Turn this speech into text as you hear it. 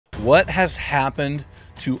What has happened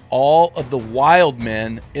to all of the wild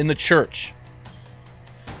men in the church?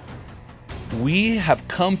 We have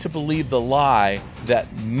come to believe the lie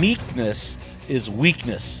that meekness is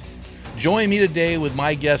weakness. Join me today with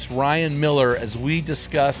my guest Ryan Miller as we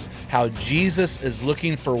discuss how Jesus is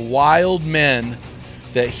looking for wild men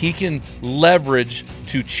that he can leverage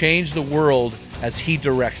to change the world as he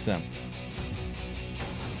directs them.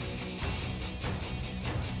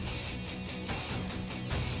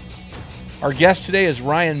 Our guest today is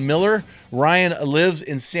Ryan Miller. Ryan lives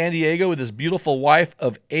in San Diego with his beautiful wife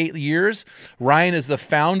of 8 years. Ryan is the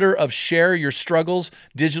founder of Share Your Struggles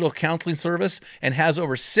digital counseling service and has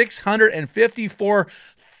over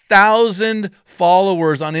 654,000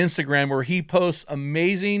 followers on Instagram, where he posts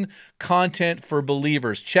amazing content for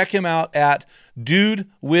believers. Check him out at Dude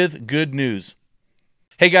with Good News.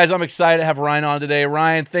 Hey guys, I'm excited to have Ryan on today.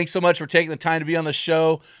 Ryan, thanks so much for taking the time to be on the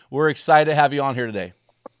show. We're excited to have you on here today.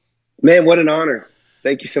 Man, what an honor.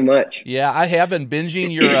 Thank you so much. Yeah, I have been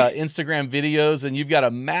binging your Instagram videos, and you've got a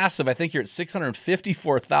massive, I think you're at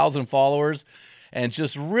 654,000 followers, and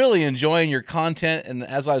just really enjoying your content. And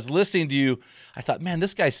as I was listening to you, I thought, man,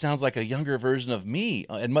 this guy sounds like a younger version of me,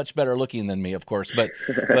 and much better looking than me, of course. But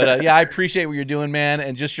yeah, I appreciate what you're doing, man,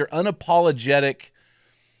 and just your unapologetic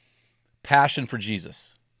passion for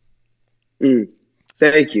Jesus.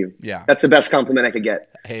 Thank you. Yeah. That's the best compliment I could get.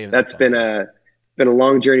 Hey, that's awesome. been a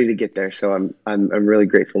long journey to get there, so I'm really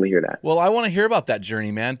grateful to hear that. Well, I want to hear about that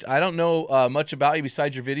journey, man. I don't know much about you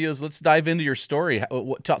besides your videos. Let's dive into your story.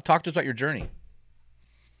 Talk to us about your journey.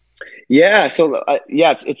 Yeah, so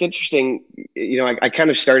it's interesting. You know, I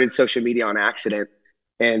kind of started social media on accident,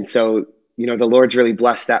 and so the Lord's really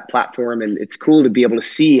blessed that platform, and it's cool to be able to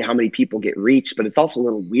see how many people get reached. But it's also a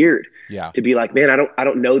little weird, to be like, man, I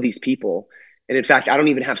don't know these people. And in fact, I don't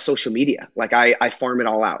even have social media. Like I farm it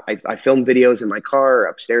all out. I film videos in my car or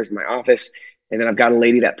upstairs in my office. And then I've got a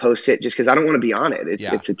lady that posts it just because I don't want to be on it.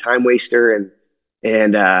 It's a time waster.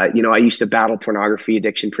 And I used to battle pornography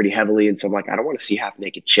addiction pretty heavily. And so I'm like, I don't want to see half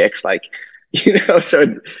naked chicks. Like, so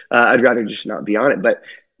I'd rather just not be on it. But,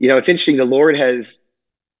 it's interesting. The Lord has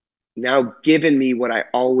now given me what I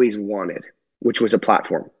always wanted, which was a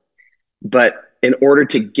platform. But in order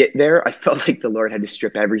to get there, I felt like the Lord had to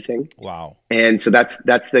strip everything. Wow. And so that's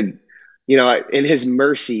the, in his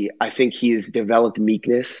mercy, I think he has developed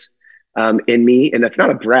meekness in me. And that's not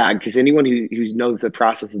a brag, because anyone who knows the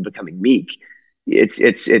process of becoming meek,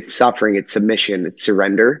 it's suffering, it's submission, it's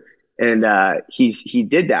surrender. And he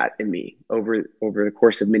did that in me over the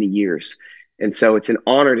course of many years. And so it's an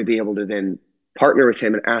honor to be able to then partner with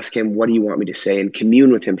him and ask him, what do you want me to say? And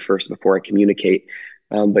commune with him first before I communicate.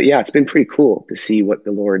 But yeah, it's been pretty cool to see what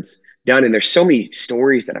the Lord's done. And there's so many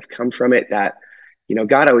stories that have come from it that,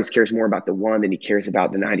 God always cares more about the one than he cares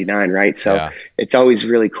about the 99, right? So It's always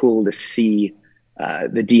really cool to see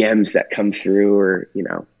the DMs that come through, or,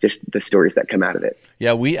 just the stories that come out of it.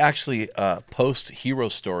 Yeah, we actually post hero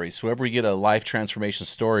stories. So whenever we get a life transformation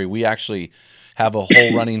story, we actually have a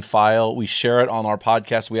whole running file. We share it on our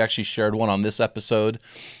podcast. We actually shared one on this episode.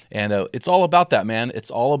 And it's all about that, man.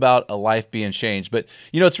 It's all about a life being changed. But,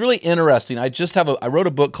 it's really interesting. I wrote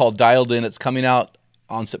a book called Dialed In. It's coming out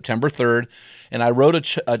on September 3rd. And I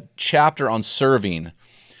wrote a chapter on serving.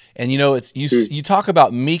 And, you talk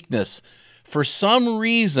about meekness. For some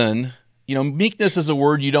reason, meekness is a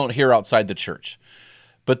word you don't hear outside the church.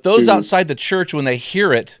 But those outside the church, when they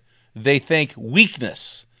hear it, they think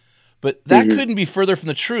weakness. But that couldn't be further from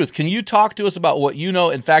the truth. Can you talk to us about what you know?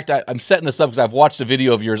 In fact, I'm setting this up because I've watched a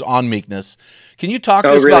video of yours on meekness. Can you talk to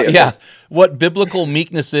us about what biblical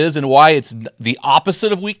meekness is and why it's the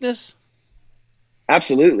opposite of weakness?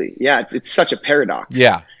 Absolutely. Yeah, it's such a paradox.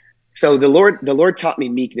 Yeah. So the Lord taught me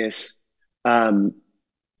meekness,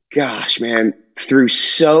 gosh, man, through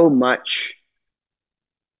so much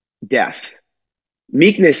death.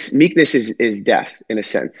 Meekness is death in a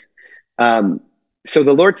sense. So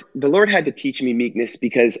the Lord had to teach me meekness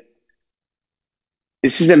because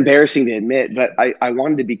this is embarrassing to admit, but I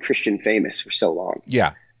wanted to be Christian famous for so long.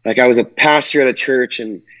 Yeah. Like I was a pastor at a church,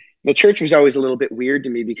 and the church was always a little bit weird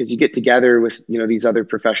to me because you get together with, these other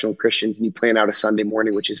professional Christians and you plan out a Sunday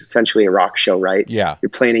morning, which is essentially a rock show, right? Yeah. You're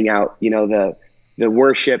planning out, the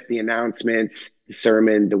worship, the announcements, the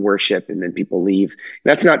sermon, the worship, and then people leave.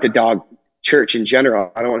 That's not to dog church in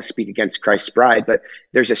general. I don't want to speak against Christ's bride, but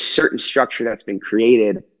there's a certain structure that's been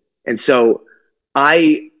created. And so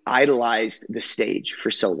I idolized the stage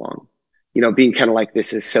for so long, being kind of like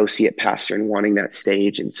this associate pastor and wanting that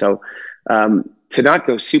stage. And so to not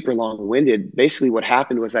go super long-winded, basically what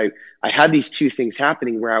happened was I had these two things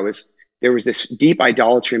happening where there was this deep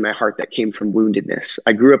idolatry in my heart that came from woundedness.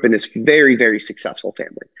 I grew up in this very, very successful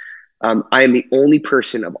family. I am the only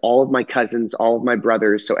person of all of my cousins, all of my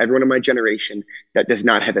brothers, so everyone in my generation that does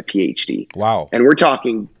not have a PhD. Wow. And we're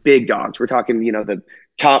talking big dogs. We're talking, you know, the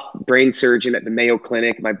top brain surgeon at the Mayo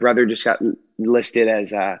Clinic. My brother just got listed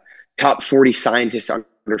as a top 40 scientists under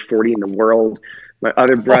 40 in the world. My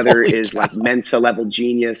other brother Holy is cow. like Mensa level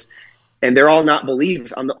genius. And they're all not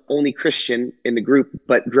believers. I'm the only Christian in the group.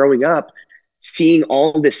 But growing up, seeing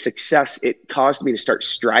all this success, it caused me to start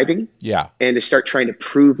striving Yeah. and to start trying to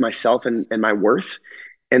prove myself and my worth.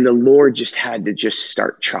 And the Lord just had to just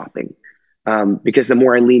start chopping, because the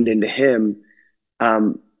more I leaned into Him,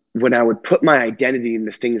 when I would put my identity in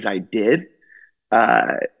the things I did,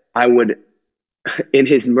 I would, in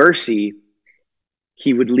His mercy,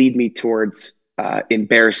 He would lead me towards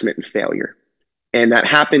embarrassment and failure. And that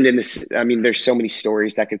happened in this. I mean, there's so many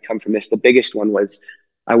stories that could come from this. The biggest one was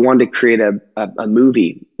I wanted to create a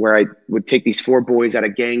movie where I would take these 4 boys out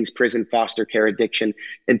of gangs, prison, foster care, addiction,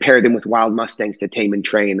 and pair them with wild Mustangs to tame and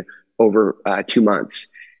train over 2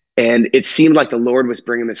 months. And it seemed like the Lord was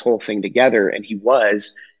bringing this whole thing together, and He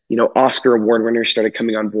was. You know, Oscar award winners started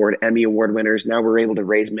coming on board, Emmy award winners. Now we're able to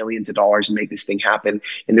raise millions of dollars and make this thing happen.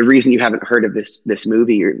 And the reason you haven't heard of this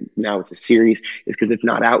movie, or now it's a series, is because it's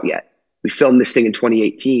not out yet. We filmed this thing in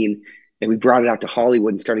 2018 and we brought it out to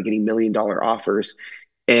Hollywood and started getting $1 million offers.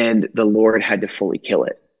 And the Lord had to fully kill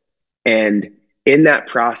it. And in that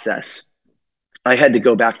process, I had to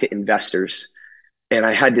go back to investors and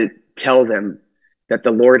I had to tell them that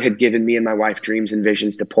the Lord had given me and my wife dreams and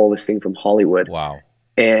visions to pull this thing from Hollywood. Wow.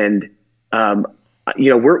 And, you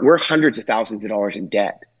know, we're hundreds of thousands of dollars in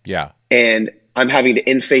debt. Yeah. And I'm having to,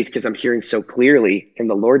 in faith, because I'm hearing so clearly from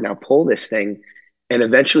the Lord, now pull this thing. And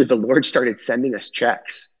eventually the Lord started sending us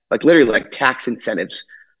checks, like literally like tax incentives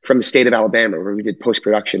from the state of Alabama, where we did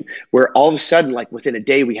post-production, where all of a sudden, like within a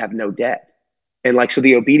day, we have no debt. And like, so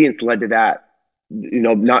the obedience led to that, you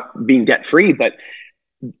know, not being debt free. But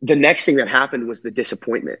the next thing that happened was the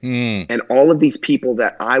disappointment. And all of these people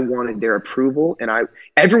that I wanted their approval, and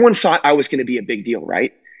everyone thought I was going to be a big deal,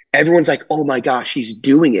 right? Everyone's like, oh my gosh, he's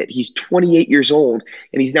doing it. He's 28 years old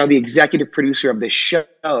and he's now the executive producer of this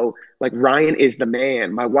show. Like, Ryan is the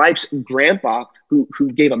man. My wife's grandpa, who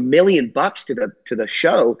gave $1 million to the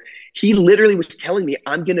show, he literally was telling me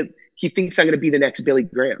he thinks I'm gonna be the next Billy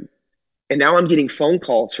Graham. And now I'm getting phone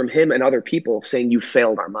calls from him and other people saying you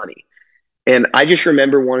failed our money. And I just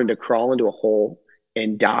remember wanting to crawl into a hole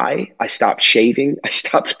and die. I stopped shaving. I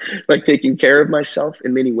stopped like taking care of myself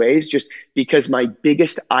in many ways, just because my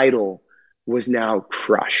biggest idol was now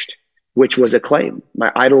crushed, which was acclaim.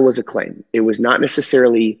 My idol was acclaim. It was not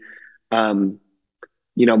necessarily, you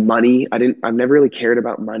know, money. I've never really cared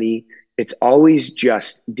about money. It's always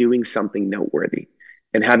just doing something noteworthy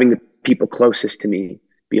and having the people closest to me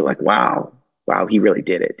be like, wow, he really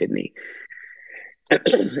did it, didn't he?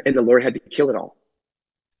 And the Lord had to kill it all.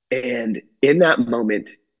 And in that moment,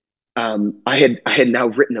 I had now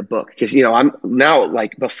written a book, because, you know, I'm now,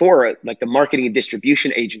 like, before, like, the marketing and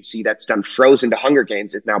distribution agency that's done Frozen to Hunger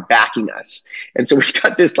Games is now backing us. And so we've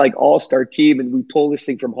got this like all-star team and we pull this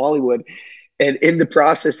thing from Hollywood. And in the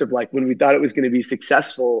process of, like, when we thought it was going to be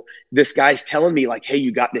successful, this guy's telling me like, hey,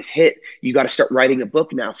 you got this hit. You got to start writing a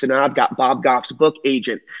book now. So now I've got Bob Goff's book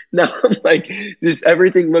agent. Now I'm like,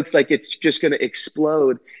 everything looks like it's just going to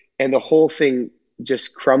explode. And the whole thing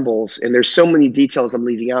just crumbles. And there's so many details I'm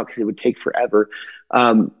leaving out because it would take forever.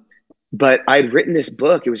 But I'd written this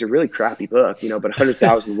book. It was a really crappy book, you know, but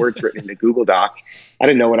 100,000 words written in a Google Doc. I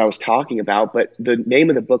didn't know what I was talking about, but the name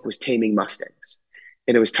of the book was Taming Mustangs.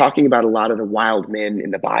 And it was talking about a lot of the wild men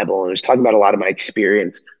in the Bible. And it was talking about a lot of my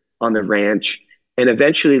experience on the ranch. And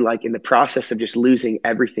eventually, like, in the process of just losing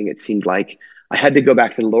everything, it seemed like I had to go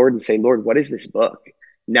back to the Lord and say, Lord, what is this book?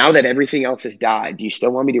 Now that everything else has died, do you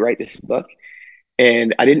still want me to write this book?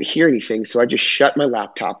 And I didn't hear anything. So I just shut my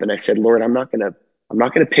laptop and I said, Lord, I'm not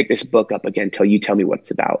gonna pick this book up again until you tell me what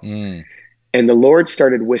it's about. And the Lord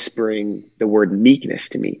started whispering the word meekness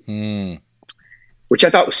to me, which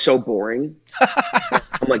I thought was so boring.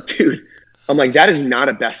 I'm like, dude, that is not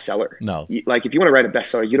a bestseller. No. Like, if you want to write a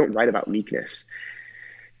bestseller, you don't write about meekness.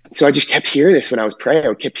 So I just kept hearing this when I was praying.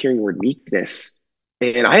 I kept hearing the word meekness.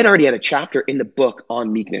 And I had already had a chapter in the book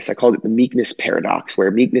on meekness. I called it the meekness paradox, where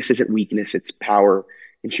meekness isn't weakness, it's power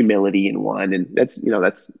and humility in one. And that's, you know,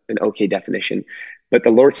 that's an okay definition. But the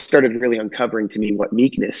Lord started really uncovering to me what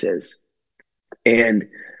meekness is. And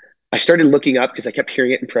I started looking up, because I kept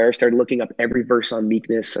hearing it in prayer. I started looking up every verse on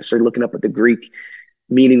meekness. I started looking up what the Greek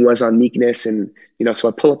meaning was on meekness. And, you know, so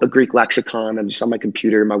I pull up a Greek lexicon. I'm just on my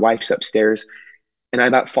computer. My wife's upstairs. And I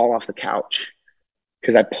about fall off the couch,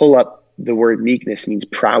 because I pull up the word meekness means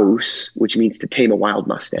praus, which means to tame a wild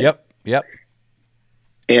Mustang. Yep.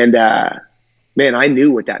 And man, I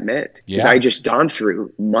knew what that meant because Yeah. I just gone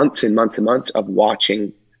through months and months and months of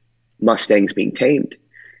watching Mustangs being tamed.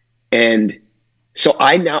 And so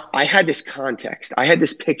I had this context, I had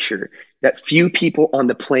this picture that few people on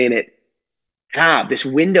the planet have, this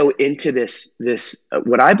window into this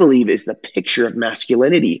what I believe is the picture of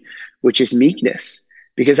masculinity, which is meekness,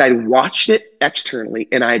 because I'd watched it externally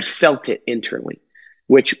and I had felt it internally.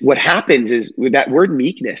 Which what happens is with that word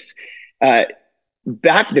meekness, uh,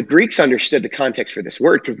 back the Greeks understood the context for this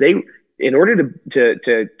word because they, in order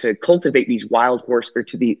to cultivate these wild horse or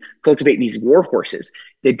cultivate these war horses,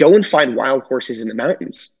 they'd go and find wild horses in the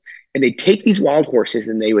mountains, and they'd take these wild horses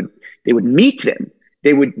and they would meet them.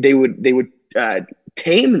 They would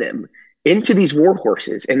tame them into these war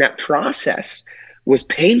horses, and that process was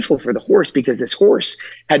painful for the horse because this horse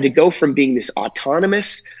had to go from being this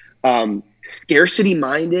autonomous, scarcity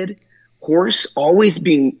minded horse, always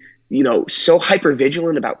being so hyper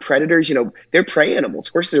vigilant about predators. They're prey animals.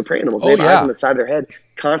 Horses are prey animals. They Oh have eyes yeah. on the side of their head,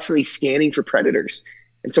 constantly scanning for predators.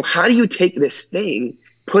 And so, how do you take this thing,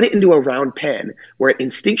 put it into a round pen where it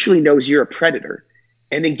instinctually knows you're a predator,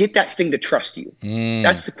 and then get that thing to trust you?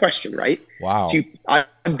 That's the question, right? Wow. So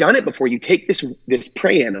I've done it before. You take this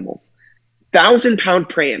prey animal, 1,000-pound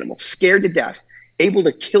prey animal, scared to death, able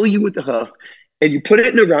to kill you with the hoof, and you put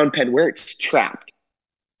it in a round pen where it's trapped.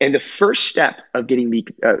 And the first step of getting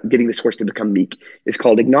this horse to become meek is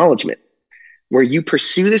called acknowledgement, where you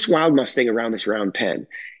pursue this wild Mustang around this round pen,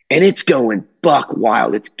 and it's going buck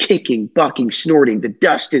wild. It's kicking, bucking, snorting. The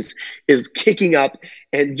dust is kicking up,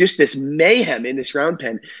 and just this mayhem in this round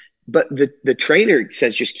pen. But the trainer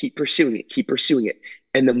says, just keep pursuing it, keep pursuing it.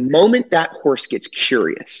 And the moment that horse gets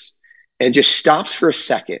curious and just stops for a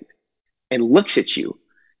second and looks at you,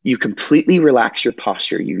 you completely relax your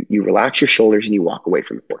posture. You relax your shoulders and you walk away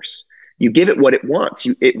from the horse. You give it what it wants.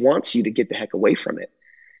 It wants you to get the heck away from it.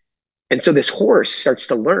 And so this horse starts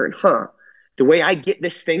to learn, the way I get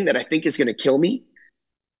this thing that I think is going to kill me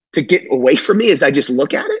to get away from me is I just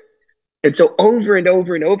look at it. And so over and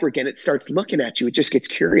over and over again, it starts looking at you. It just gets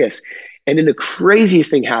curious. And then the craziest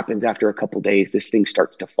thing happens after a couple of days. This thing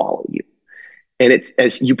starts to follow you. And it's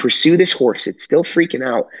as you pursue this horse, it's still freaking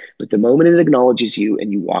out. But the moment it acknowledges you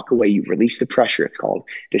and you walk away, you release the pressure, it's called,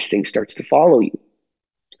 this thing starts to follow you.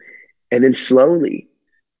 And then slowly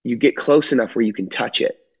you get close enough where you can touch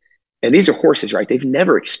it. And these are horses, right? They've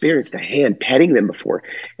never experienced a hand petting them before.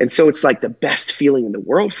 And so it's like the best feeling in the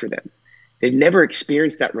world for them. They've never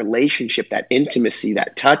experienced that relationship, that intimacy,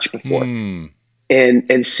 that touch before.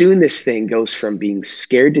 And soon this thing goes from being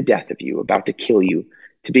scared to death of you, about to kill you,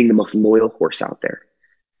 to being the most loyal horse out there.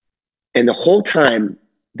 And the whole time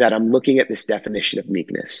that I'm looking at this definition of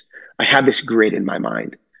meekness, I have this grid in my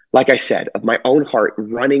mind, like I said, of my own heart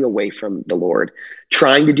running away from the Lord,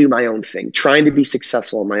 trying to do my own thing, trying to be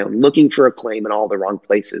successful on my own, looking for acclaim in all the wrong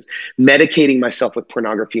places, medicating myself with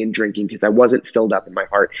pornography and drinking because I wasn't filled up in my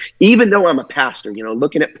heart. Even though I'm a pastor,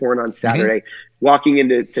 looking at porn on Saturday, walking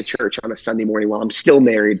into church on a Sunday morning while I'm still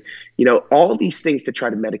married, all these things to try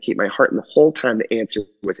to medicate my heart. And the whole time the answer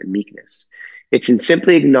was in meekness. It's in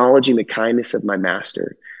simply acknowledging the kindness of my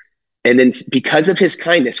master. And then because of his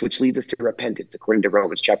kindness, which leads us to repentance, according to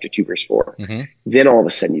Romans chapter 2, verse 4, then all of a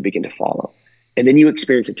sudden you begin to follow. And then you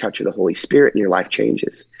experience a touch of the Holy Spirit and your life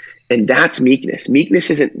changes. And that's meekness. Meekness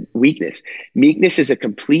isn't weakness. Meekness is a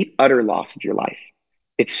complete, utter loss of your life.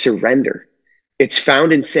 It's surrender. It's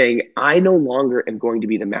found in saying, I no longer am going to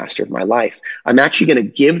be the master of my life. I'm actually going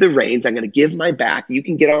to give the reins. I'm going to give my back. You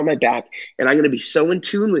can get on my back. And I'm going to be so in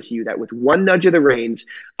tune with you that with one nudge of the reins,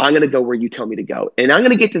 I'm going to go where you tell me to go. And I'm going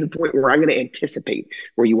to get to the point where I'm going to anticipate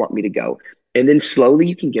where you want me to go. And then slowly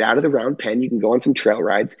you can get out of the round pen. You can go on some trail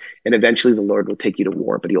rides. And eventually the Lord will take you to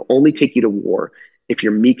war. But he'll only take you to war if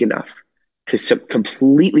you're meek enough to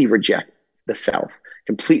completely reject the self.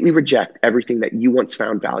 Completely reject everything that you once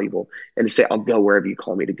found valuable and to say, I'll go wherever you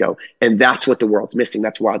call me to go. And that's what the world's missing.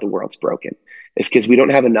 That's why the world's broken. It's because we don't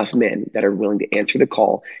have enough men that are willing to answer the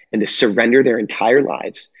call and to surrender their entire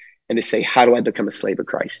lives and to say, how do I become a slave of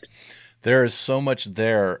Christ? There is so much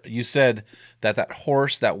there. You said that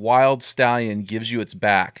horse, that wild stallion, gives you its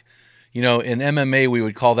back. In MMA, we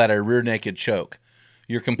would call that a rear naked choke.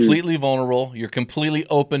 You're completely vulnerable. You're completely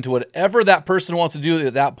open to whatever that person wants to do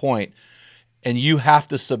at that point. And you have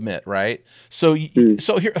to submit, right? So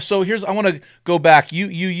here's I want to go back. You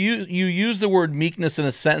use the word meekness in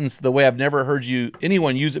a sentence the way I've never heard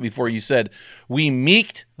anyone use it before. You said, we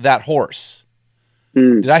meeked that horse.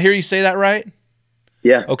 Did I hear you say that right?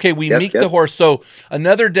 Yeah. Okay, we meeked the horse. So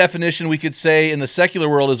another definition we could say in the secular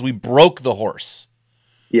world is we broke the horse.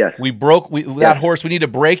 Yes. We broke that horse. We need to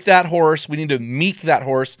break that horse. We need to meek that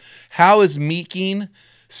horse. How is meeking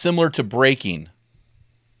similar to breaking?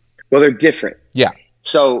 Well, they're different. Yeah.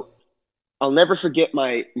 So I'll never forget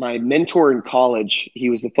my mentor in college. He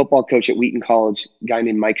was the football coach at Wheaton College, a guy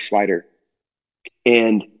named Mike Swider.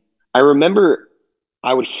 And I remember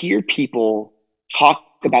I would hear people talk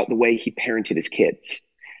about the way he parented his kids.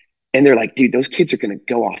 And they're like, dude, those kids are going to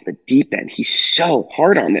go off the deep end. He's so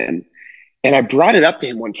hard on them. And I brought it up to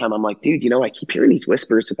him one time. I'm like, dude, I keep hearing these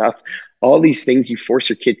whispers about all these things you force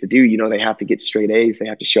your kids to do. They have to get straight A's. They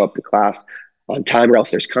have to show up to class on time or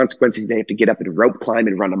else there's consequences. They have to get up and rope climb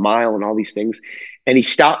and run a mile and all these things. And he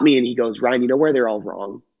stopped me and he goes, Ryan, you know where they're all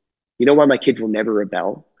wrong? You know why my kids will never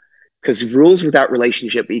rebel? Because rules without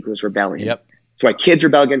relationship equals rebellion. Yep. That's why kids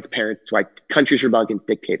rebel against parents. That's why countries rebel against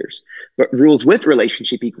dictators. But rules with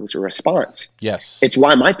relationship equals a response. Yes. It's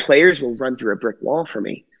why my players will run through a brick wall for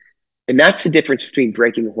me. And that's the difference between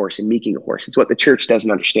breaking a horse and meeking a horse. It's what the church doesn't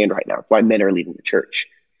understand right now. It's why men are leaving the church,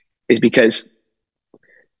 is because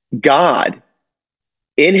God,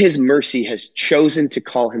 in his mercy, has chosen to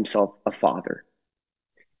call himself a father.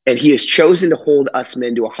 And he has chosen to hold us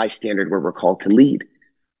men to a high standard where we're called to lead.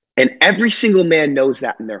 And every single man knows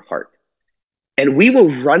that in their heart. And we will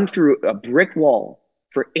run through a brick wall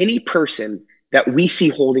for any person that we see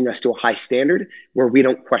holding us to a high standard where we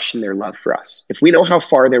don't question their love for us. If we know how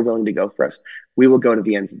far they're willing to go for us, we will go to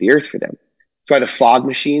the ends of the earth for them. That's why the fog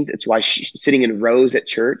machines, it's why sitting in rows at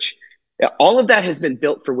church, all of that has been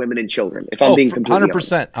built for women and children. If I'm being completely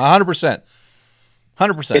 100%, honest. 100%.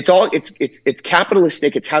 100%. It's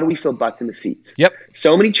capitalistic. It's how do we fill butts in the seats? Yep.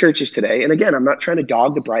 So many churches today, and again, I'm not trying to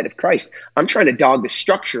dog the bride of Christ. I'm trying to dog the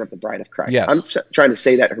structure of the bride of Christ. Yes. I'm trying to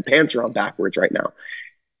say that her pants are on backwards right now.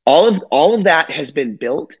 All of that has been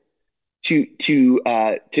built to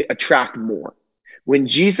attract more. When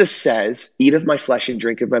Jesus says, "Eat of my flesh and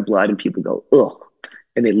drink of my blood," and people go, "Ugh,"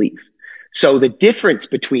 and they leave. So the difference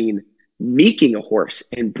between meeking a horse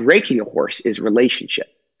and breaking a horse is relationship.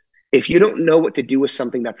 If you don't know what to do with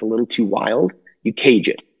something that's a little too wild, you cage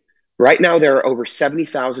it. Right now, there are over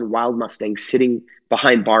 70,000 wild Mustangs sitting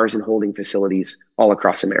behind bars and holding facilities all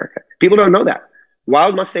across America. People don't know that.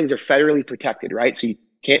 Wild Mustangs are federally protected, right? So you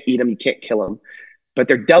can't eat them, you can't kill them, but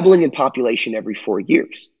they're doubling in population every 4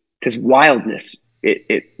 years because wildness,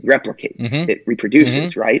 it replicates, it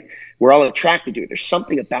reproduces, right? We're all attracted to it. There's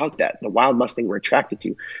something about that, the wild Mustang we're attracted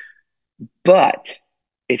to. But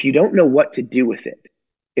if you don't know what to do with it,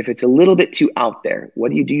 if it's a little bit too out there,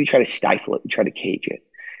 what do? You try to stifle it, you try to cage it.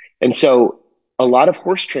 And so a lot of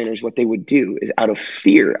horse trainers, what they would do is out of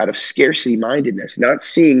fear, out of scarcity mindedness, not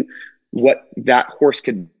seeing what that horse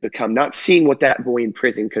could become, not seeing what that boy in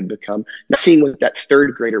prison could become, not seeing what that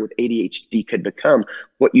third grader with ADHD could become.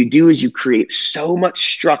 What you do is you create so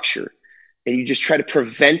much structure and you just try to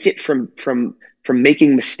prevent it from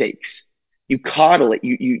making mistakes. You coddle it,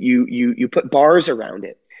 you put bars around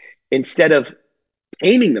it instead of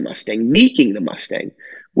taming the Mustang, meeking the Mustang,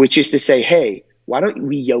 which is to say, hey, why don't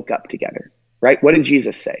we yoke up together, right? What did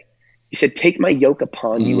Jesus say? He said, take my yoke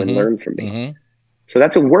upon you and learn from me. So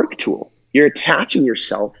that's a work tool. You're attaching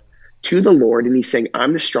yourself to the Lord, and he's saying,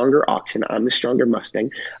 I'm the stronger oxen, I'm the stronger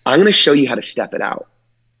Mustang. I'm going to show you how to step it out.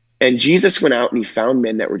 And Jesus went out and he found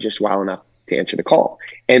men that were just wild enough to answer the call.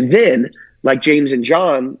 And then, like James and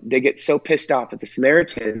John, they get so pissed off at the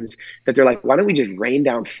Samaritans that they're like, why don't we just rain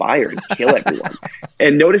down fire and kill everyone?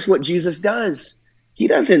 And notice what Jesus does. He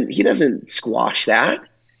doesn't squash that.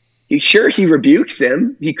 He rebukes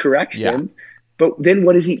them, he corrects them, but then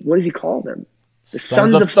what does he call them? The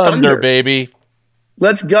sons of thunder, baby.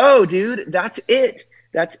 Let's go, dude. That's it.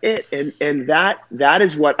 And that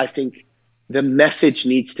is what I think the message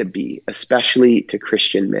needs to be, especially to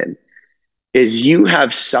Christian men, is you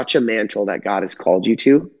have such a mantle that God has called you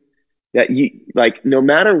to, that you, like, no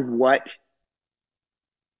matter what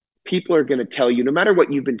people are going to tell you, no matter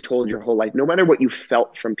what you've been told your whole life, no matter what you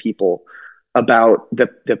felt from people about the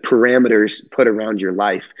parameters put around your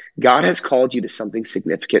life, God has called you to something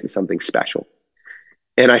significant and something special.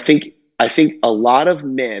 And I think a lot of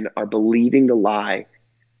men are believing the lie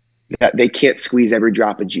that they can't squeeze every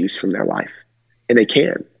drop of juice from their life. And they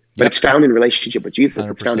can. But it's found in relationship with Jesus.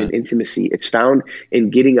 100%. It's found in intimacy. It's found in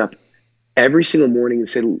getting up every single morning and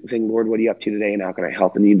saying, Lord, what are you up to today? And how can I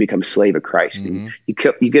help? And you become a slave of Christ. And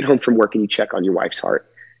you get home from work and you check on your wife's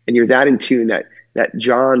heart. And you're that in tune that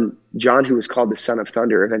John, who was called the son of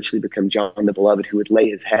thunder, eventually became John the beloved, who would lay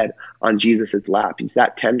his head on Jesus's lap. He's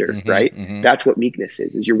that tender, right? That's what meekness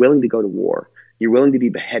is you're willing to go to war. You're willing to be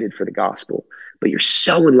beheaded for the gospel, but you're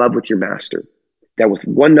so in love with your master that with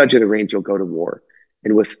one nudge of the reins, you'll go to war.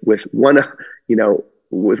 And with one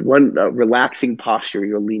relaxing posture,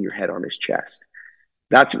 you'll lean your head on his chest.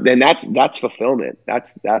 That's fulfillment.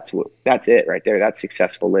 That's it right there. That's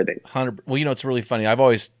successful living. 100. Well, it's really funny. I've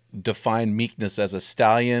always defined meekness as a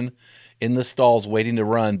stallion in the stalls waiting to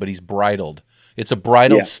run, but he's bridled. It's a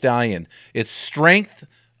bridled Yeah. stallion. It's strength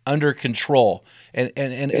under control. And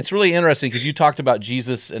it's really interesting because you talked about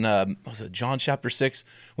Jesus in was it John chapter 6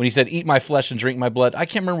 when he said, "Eat my flesh and drink my blood." I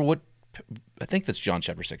can't remember what. I think that's John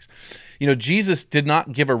chapter 6. Jesus did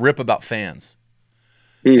not give a rip about fans.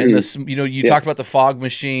 And this, you talked about the fog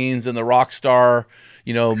machines and the rock star,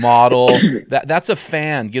 model. That's a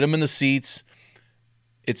fan. Get them in the seats.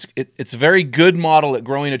 It's a very good model at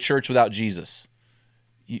growing a church without Jesus.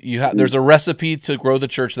 There's a recipe to grow the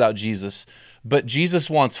church without Jesus, but Jesus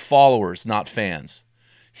wants followers, not fans.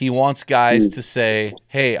 He wants guys to say,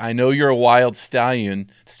 "Hey, I know you're a wild stallion,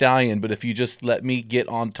 but if you just let me get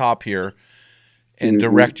on top here and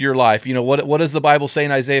direct your life." What does the Bible say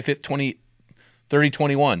in Isaiah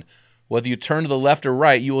 30:21? Whether you turn to the left or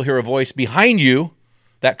right, you will hear a voice behind you.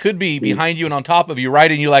 That could be behind you and on top of you,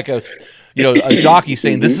 riding you like a jockey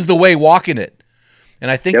saying, "This is the way, walk in it." And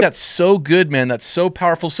I think that's so good, man. That's so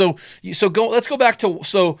powerful. Let's go back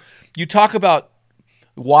to, you talk about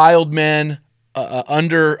wild men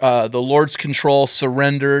under the Lord's control,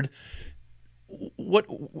 surrendered.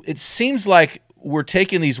 It seems like we're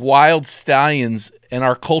taking these wild stallions and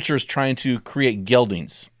our culture is trying to create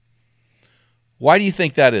geldings. Why do you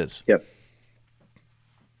think that is? Yep.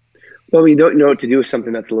 Well, when you don't know what to do with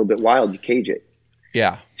something that's a little bit wild, you cage it.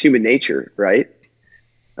 Yeah. It's human nature, right?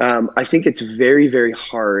 I think it's very, very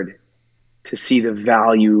hard to see the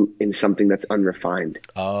value in something that's unrefined.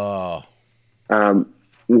 Oh.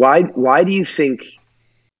 Why do you think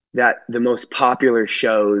that the most popular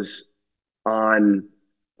shows on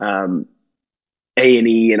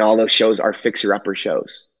A&E and all those shows are fixer-upper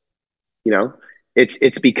shows?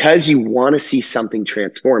 It's because you want to see something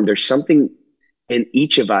transformed. There's something in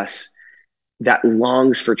each of us that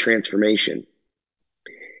longs for transformation.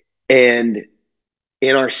 And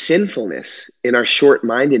in our sinfulness, in our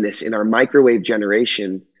short-mindedness, in our microwave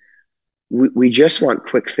generation, we just want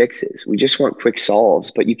quick fixes. We just want quick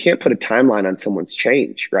solves, but you can't put a timeline on someone's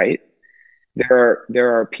change, right? There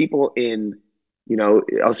are people in,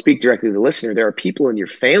 I'll speak directly to the listener. There are people in your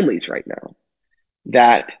families right now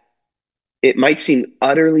that it might seem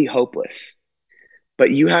utterly hopeless, but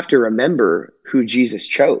you have to remember who Jesus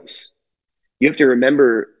chose. You have to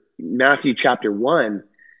remember Matthew chapter 1.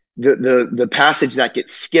 The passage that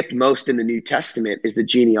gets skipped most in the New Testament is the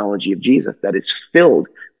genealogy of Jesus that is filled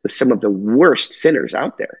with some of the worst sinners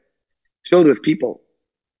out there. It's filled with people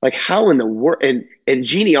like, how in the world, and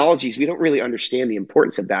genealogies, we don't really understand the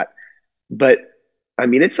importance of that. But I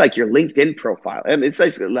mean, it's like your LinkedIn profile. I mean, it's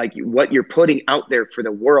like what you're putting out there for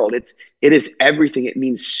the world. It is everything. It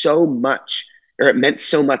means so much, or it meant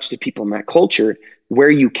so much to people in that culture,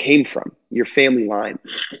 where you came from, your family line.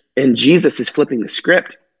 And Jesus is flipping the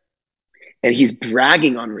script. And he's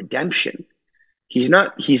bragging on redemption. He's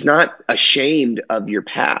not ashamed of your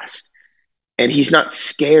past. And he's not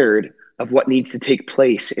scared of what needs to take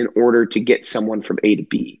place in order to get someone from A to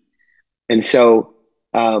B. And so,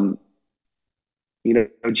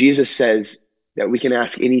 Jesus says that we can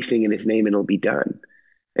ask anything in his name and it'll be done.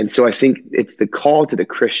 And so I think it's the call to the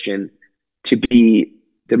Christian to be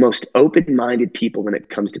the most open-minded people when it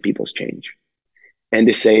comes to people's change. And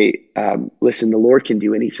to say, listen, the Lord can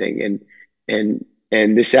do anything. And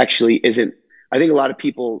this actually isn't, I think a lot of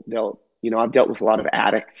people, I've dealt with a lot of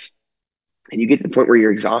addicts, and you get to the point where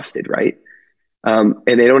you're exhausted, right? And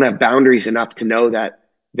they don't have boundaries enough to know that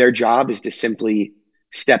their job is to simply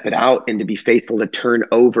step it out and to be faithful to turn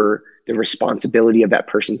over the responsibility of that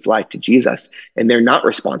person's life to Jesus. And they're not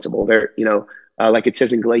responsible. They're, like it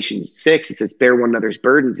says in Galatians 6, it says, bear one another's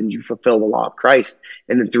burdens and you fulfill the law of Christ.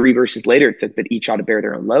 And then 3 verses later, it says, but each ought to bear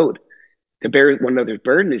their own load. To bear one another's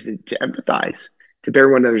burden is to empathize. To bear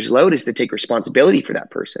one another's load is to take responsibility for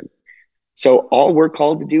that person. So all we're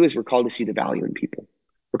called to do is we're called to see the value in people.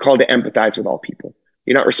 We're called to empathize with all people.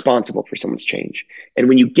 You're not responsible for someone's change. And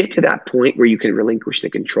when you get to that point where you can relinquish the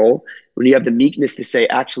control, when you have the meekness to say,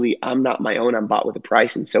 actually, I'm not my own, I'm bought with a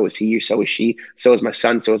price, and so is he, or so is she, so is my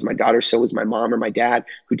son, so is my daughter, so is my mom or my dad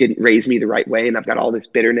who didn't raise me the right way, and I've got all this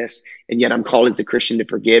bitterness, and yet I'm called as a Christian to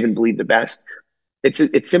forgive and believe the best.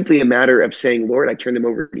 It's simply a matter of saying, Lord, I turn them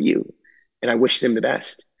over to you, and I wish them the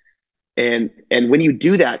best. And when you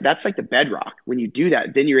do that, that's like the bedrock. When you do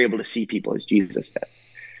that, then you're able to see people as Jesus does.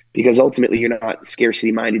 Because ultimately you're not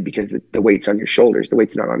scarcity minded because the weight's on your shoulders. The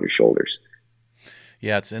weight's not on your shoulders.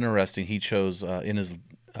 Yeah, it's interesting. He chose in his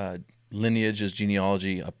lineage, his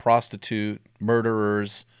genealogy, a prostitute,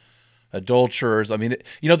 murderers, adulterers. I mean,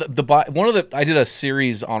 I did a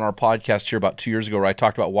series on our podcast here about 2 years ago where I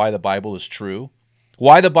talked about why the Bible is true,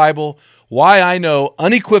 why I know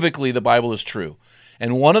unequivocally the Bible is true.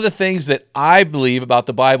 And one of the things that I believe about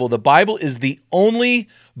the Bible is the only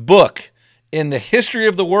book in the history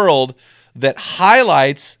of the world that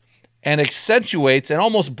highlights and accentuates and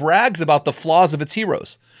almost brags about the flaws of its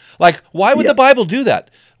heroes. Like, why would the Bible do that?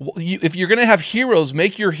 If you're going to have heroes,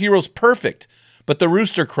 make your heroes perfect, but the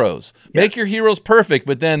rooster crows. Make your heroes perfect,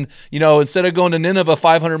 but then, instead of going to Nineveh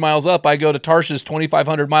 500 miles up, I go to Tarshish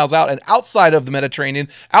 2,500 miles out and outside of the Mediterranean,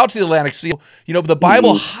 out to the Atlantic Sea. The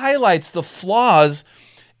Bible highlights the flaws.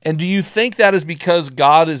 And do you think that is because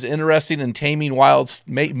God is interested in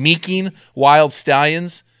meeking wild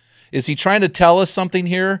stallions? Is he trying to tell us something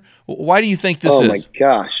here? Why do you think this is? Oh my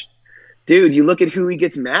gosh. Dude, you look at who he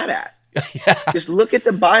gets mad at. Just look at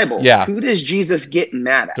the Bible. Yeah. Who does Jesus get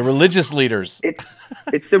mad at? The religious leaders.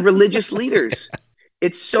 It's the religious leaders.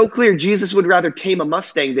 It's so clear Jesus would rather tame a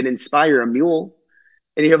Mustang than inspire a mule.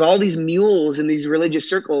 And you have all these mules in these religious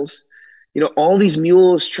circles, all these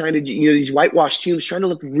mules trying to, these whitewashed tombs trying to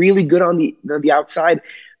look really good on the outside.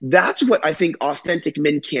 That's what I think authentic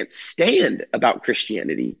men can't stand about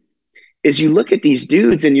Christianity. Is you look at these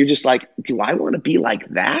dudes and you're just like, do I want to be like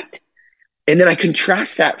that? And then I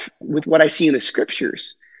contrast that with what I see in the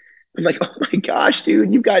scriptures. I'm like, oh my gosh,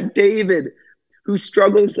 dude, you've got David who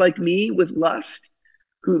struggles like me with lust,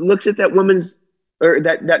 who looks at that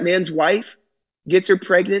that man's wife, gets her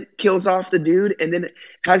pregnant, kills off the dude, and then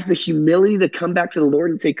has the humility to come back to the Lord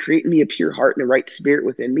and say, create in me a pure heart and a right spirit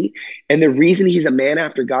within me. And the reason he's a man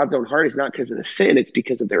after God's own heart is not because of the sin, it's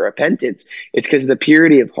because of the repentance. It's because of the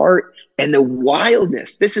purity of heart and the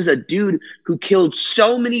wildness. This is a dude who killed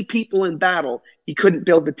so many people in battle, he couldn't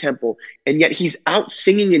build the temple. And yet he's out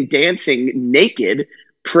singing and dancing naked,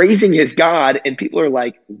 praising his God. And people are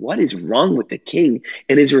like, what is wrong with the king?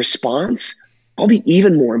 And his response, I'll be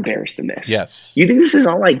even more embarrassed than this. Yes. You think this is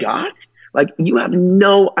all I got? Like, you have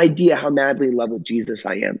no idea how madly in love with Jesus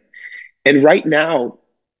I am. And right now,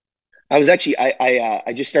 I was actually,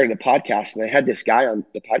 I just started a podcast, and I had this guy on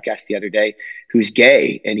the podcast the other day who's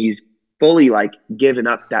gay, and he's fully like given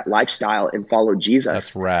up that lifestyle and followed Jesus.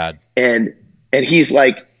 That's rad. And he's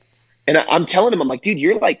like, and I'm telling him, I'm like, dude,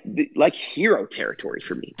 you're like hero territory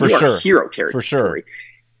for me. For you sure. Are hero territory. For sure.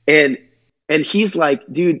 And he's like,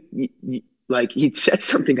 dude, like he said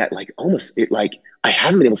something that like almost like I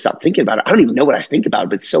haven't been able to stop thinking about it. I don't even know what I think about it,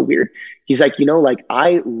 but it's so weird. He's like, like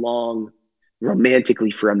I long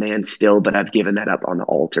romantically for a man still, but I've given that up on the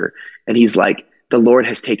altar. And he's like, the Lord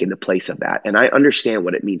has taken the place of that. And I understand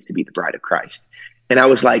what it means to be the bride of Christ. And I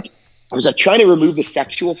was like trying to remove the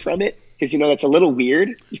sexual from it, because, that's a little weird,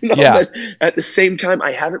 Yeah. But at the same time,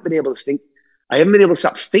 I haven't been able to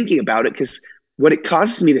stop thinking about it, because what it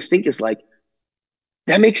causes me to think is like,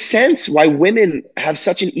 that makes sense why women have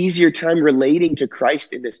such an easier time relating to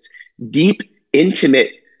Christ in this deep,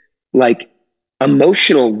 intimate, like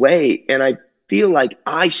emotional way. And I feel like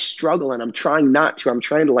I struggle, and I'm trying not to. I'm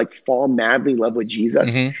trying to like fall madly in love with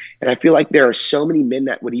Jesus. Mm-hmm. And I feel like there are so many men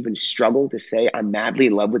that would even struggle to say I'm madly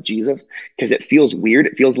in love with Jesus, because it feels weird.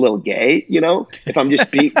 It feels a little gay, if I'm just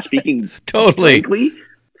speaking Totally. frankly.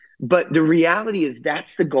 But the reality is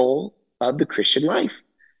that's the goal of the Christian life,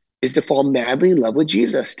 is to fall madly in love with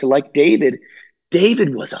Jesus, to like David.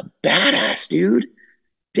 David was a badass, dude.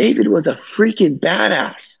 David was a freaking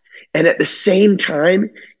badass. And at the same time,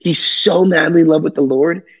 he's so madly in love with the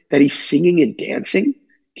Lord that he's singing and dancing.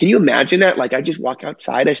 Can you imagine that? Like, I just walk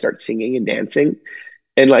outside, I start singing and dancing,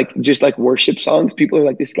 and like, just like worship songs. People are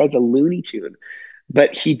like, this guy's a Looney Tune,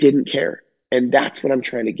 but he didn't care. And that's what I'm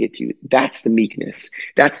trying to get to. That's the meekness.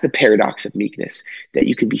 That's the paradox of meekness, that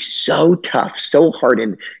you can be so tough, so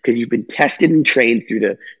hardened, because you've been tested and trained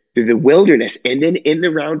through the wilderness. And then in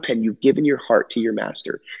the round pen, you've given your heart to your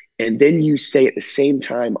master. And then you say at the same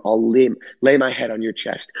time, I'll lay my head on your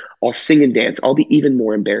chest. I'll sing and dance. I'll be even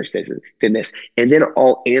more embarrassed than this. And then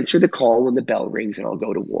I'll answer the call when the bell rings, and I'll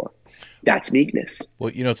go to war. That's meekness.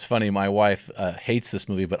 Well, it's funny. My wife hates this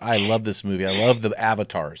movie, but I love this movie. I love the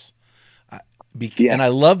avatars. And I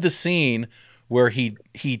love the scene where he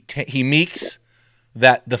meeks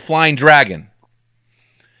the flying dragon,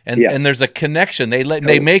 and there's a connection.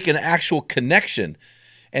 They make an actual connection,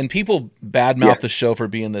 and people badmouth the show for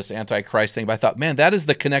being this anti-Christ thing. But I thought, man, that is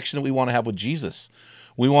the connection that we want to have with Jesus.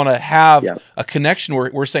 We want to have a connection where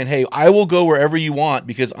we're saying, hey, I will go wherever you want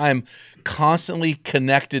because I'm constantly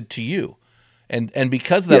connected to you. And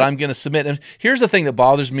because of that, I'm going to submit. And here's the thing that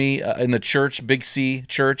bothers me in the church, Big C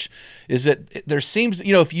church, is that there seems,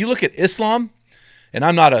 if you look at Islam, and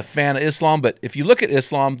I'm not a fan of Islam, but if you look at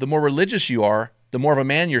Islam, the more religious you are, the more of a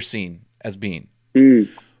man you're seen as being. Mm.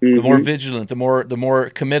 The more Mm-hmm. vigilant, the more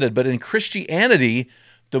committed. But in Christianity,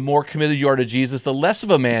 the more committed you are to Jesus, the less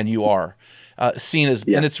of a man you are seen as.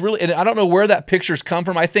 Yeah. And it's really, and I don't know where that picture's come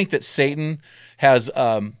from. I think that Satan has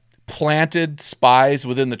planted spies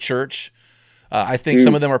within the church. I think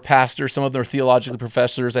some of them are pastors, some of them are theological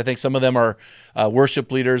professors. I think some of them are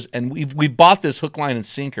worship leaders, and we've bought this hook, line, and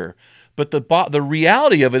sinker. But the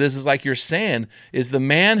reality of it is like you're saying, is the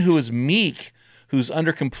man who is meek, who's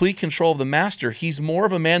under complete control of the master, he's more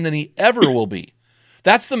of a man than he ever will be.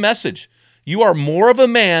 That's the message. You are more of a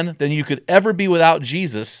man than you could ever be without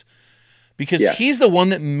Jesus, because he's the one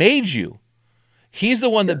that made you. He's the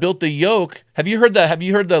one that built the yoke. Have you heard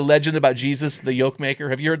the legend about Jesus, the yoke maker?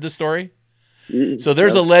 Have you heard this story? So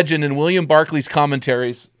there's a legend in William Barclay's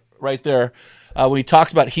commentaries right there. When he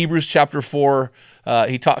talks about Hebrews chapter 4,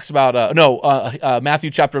 he talks about, Matthew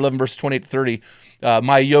chapter 11, verse 28 to 30.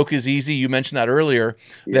 My yoke is easy. You mentioned that earlier,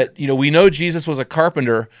 that, we know Jesus was a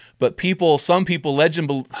carpenter, but some people,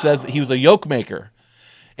 legend says that he was a yoke maker.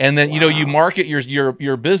 And then, you market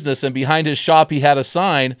your business, and behind his shop, he had a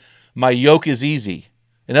sign, my yoke is easy.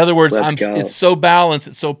 In other words, it's so balanced,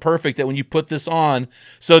 it's so perfect that when you put this on,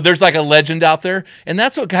 so there's like a legend out there. And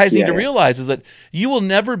that's what guys need to realize, is that you will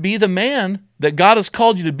never be the man that God has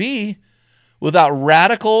called you to be without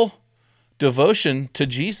radical devotion to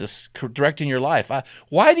Jesus directing your life.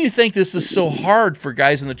 Why do you think this is so hard for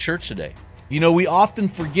guys in the church today? We often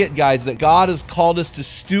forget, guys, that God has called us to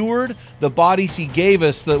steward the bodies he gave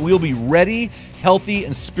us so that we'll be ready, healthy,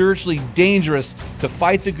 and spiritually dangerous to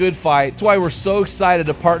fight the good fight. That's why we're so excited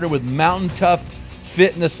to partner with Mountain Tough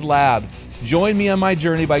Fitness Lab. Join me on my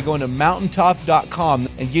journey by going to mountaintough.com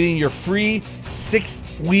and getting your free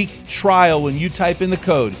 6-week trial when you type in the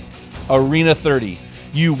code ARENA30.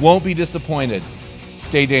 You won't be disappointed.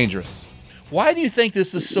 Stay dangerous. Why do you think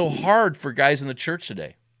this is so hard for guys in the church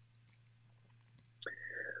today?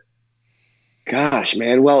 Gosh,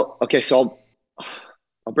 man. Well, okay, so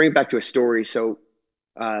I'll bring it back to a story. So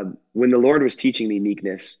when the Lord was teaching me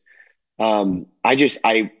meekness, I just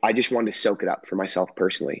wanted to soak it up for myself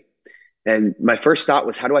personally. And my first thought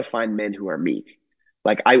was, how do I find men who are meek?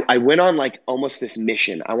 Like I went on like almost this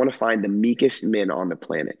mission. I want to find the meekest men on the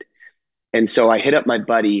planet. And so I hit up my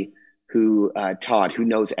buddy Todd, who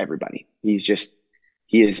knows everybody. He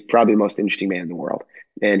is probably the most interesting man in the world.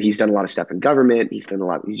 And he's done a lot of stuff in government. He's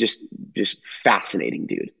just fascinating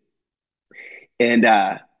dude.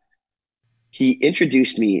 And he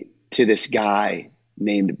introduced me to this guy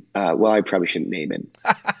named, I probably shouldn't name him.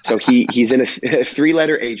 So he's in a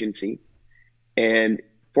 3-letter agency and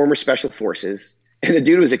former special forces. And the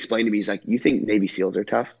dude was explaining to me, he's like, you think Navy SEALs are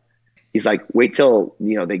tough? He's like, wait till,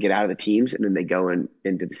 they get out of the teams and then they go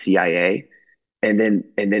into the CIA and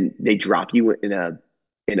then they drop you in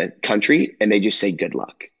a country and they just say, good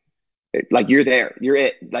luck. Like you're there, you're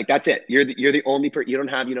it. Like, that's it. You're the only person. You don't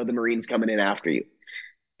have, the Marines coming in after you.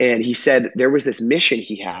 And he said there was this mission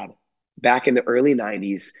he had back in the early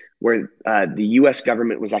 90s where the US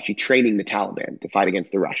government was actually training the Taliban to fight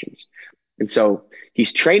against the Russians. And so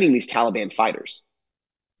he's training these Taliban fighters.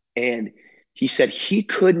 And he said he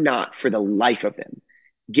could not, for the life of him,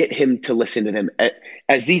 get him to listen to them.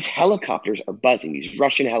 As these helicopters are buzzing, these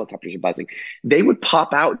Russian helicopters are buzzing, they would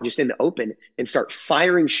pop out just in the open and start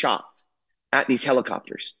firing shots at these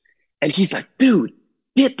helicopters. And he's like, dude,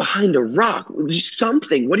 get behind a rock,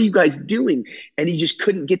 something. What are you guys doing? And he just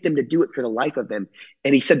couldn't get them to do it for the life of them.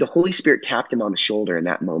 And he said the Holy Spirit tapped him on the shoulder in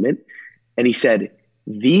that moment. And he said,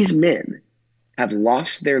 these men have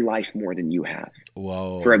lost their life more than you have.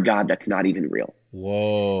 Whoa. For a God that's not even real.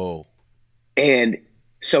 Whoa. And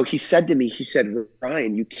so he said to me,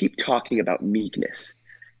 Ryan, you keep talking about meekness.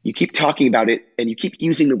 You keep talking about it and you keep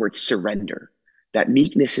using the word surrender. That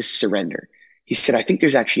meekness is surrender. He said, I think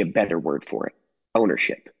there's actually a better word for it,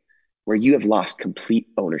 ownership, where you have lost complete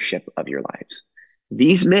ownership of your lives.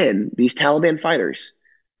 These men, these Taliban fighters,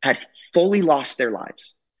 had fully lost their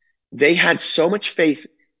lives. They had so much faith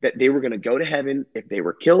that they were going to go to heaven if they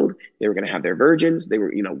were killed. They were going to have their virgins. They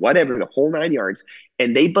were, whatever, the whole 9 yards.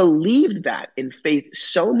 And they believed that in faith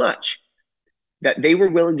so much that they were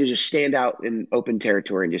willing to just stand out in open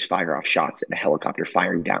territory and just fire off shots at a helicopter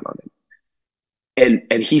firing down on them.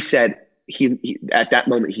 And he said he at that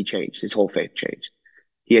moment he changed. His whole faith changed.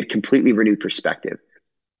 He had completely renewed perspective.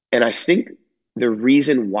 And I think the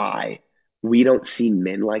reason why we don't see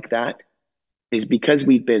men like that is because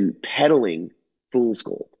we've been peddling fool's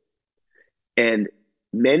gold. And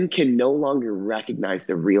men can no longer recognize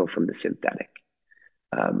the real from the synthetic.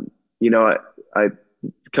 I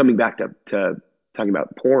coming back to talking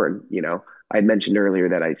about porn, I had mentioned earlier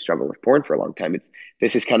that I struggled with porn for a long time.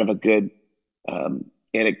 This is kind of a good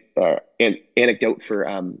anecdote for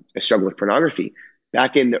a struggle with pornography.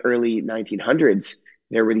 Back in the early 1900s,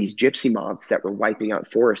 there were these gypsy moths that were wiping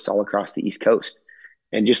out forests all across the East Coast.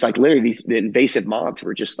 And just like literally the invasive moths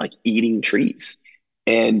were just like eating trees.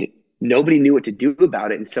 And nobody knew what to do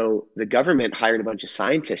about it. And so the government hired a bunch of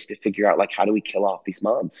scientists to figure out like, how do we kill off these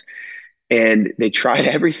moths? And they tried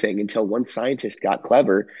everything until one scientist got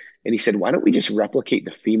clever and he said, why don't we just replicate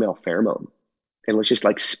the female pheromone? And let's just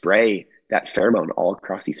like spray that pheromone all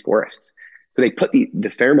across these forests. So they put the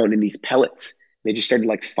pheromone in these pellets. They just started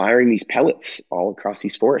like firing these pellets all across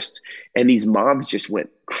these forests. And these moths just went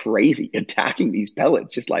crazy attacking these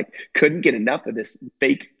pellets, just like couldn't get enough of this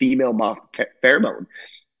fake female moth pheromone.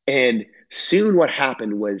 And soon what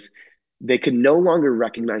happened was they could no longer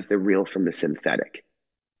recognize the real from the synthetic.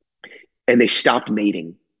 And they stopped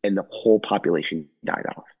mating and the whole population died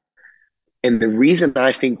off. And the reason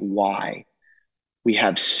I think why we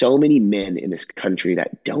have so many men in this country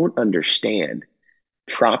that don't understand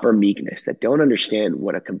proper meekness, that don't understand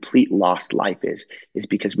what a complete lost life is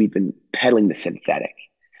because we've been peddling the synthetic.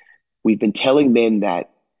 We've been telling men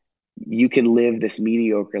that you can live this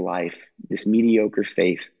mediocre life, this mediocre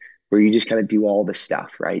faith, where you just kind of do all the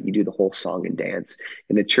stuff, right? You do the whole song and dance.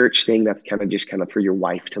 And the church thing, that's kind of just kind of for your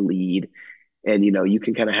wife to lead. And, you know, you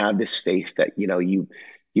can kind of have this faith that, you know, you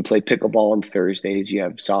play pickleball on Thursdays, you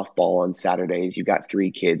have softball on Saturdays, you got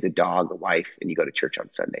 3 kids, a dog, a wife, and you go to church on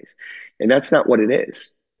Sundays. And that's not what it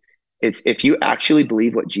is. It's if you actually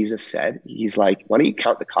believe what Jesus said, he's like, why don't you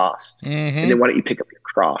count the cost? And then why don't you pick up your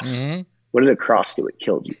cross? What did the cross do? It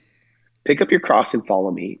killed you. Pick up your cross and follow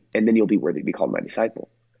me, and then you'll be worthy to be called my disciple.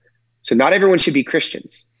 So not everyone should be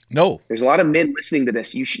Christians. No. There's a lot of men listening to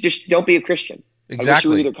this. You should just don't be a Christian. Exactly. I wish you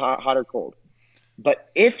were either hot or cold. But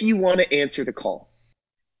if you want to answer the call,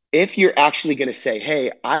 if you're actually going to say,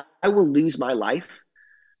 hey, I will lose my life,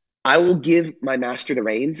 I will give my master the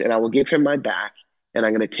reins and I will give him my back, and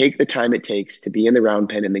I'm going to take the time it takes to be in the round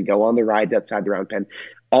pen and then go on the rides outside the round pen,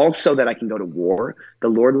 also that I can go to war, the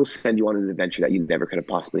Lord will send you on an adventure that you never could have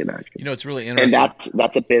possibly imagined. You know, it's really interesting. And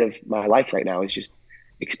that's a bit of my life right now, is just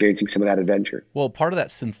experiencing some of that adventure. Well, part of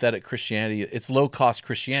that synthetic Christianity, it's low-cost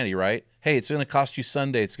Christianity, right? Hey, it's going to cost you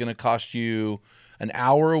Sunday. It's going to cost you an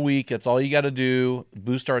hour a week. That's all you got to do.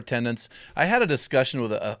 Boost our attendance. I had a discussion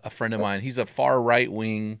with a friend of mine. He's a far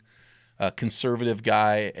right-wing conservative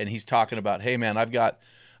guy, and he's talking about, hey, man, I'm a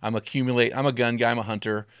gun guy. I'm a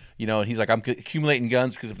hunter. You know, and he's like, I'm accumulating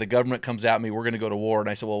guns because if the government comes at me, we're going to go to war. And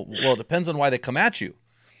I said, well, it depends on why they come at you.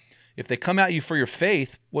 If they come at you for your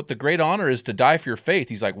faith, what the great honor is to die for your faith.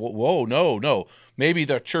 He's like, whoa, no. Maybe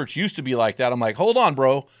the church used to be like that. I'm like, hold on,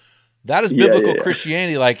 bro. That is biblical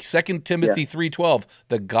Christianity, like 2 Timothy 3:12.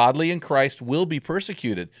 The godly in Christ will be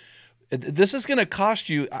persecuted. This is going to cost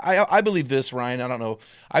you. I believe this, Ryan. I don't know.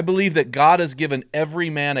 I believe that God has given every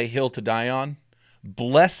man a hill to die on.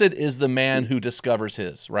 Blessed is the man who discovers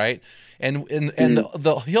his, right? And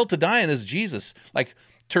the hill to die on is Jesus. Like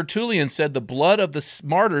Tertullian said, the blood of the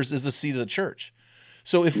martyrs is the seed of the church.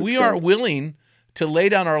 So if we aren't willing to lay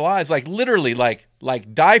down our lives, like literally, like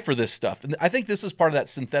die for this stuff. And I think this is part of that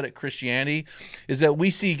synthetic Christianity, is that we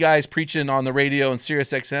see guys preaching on the radio and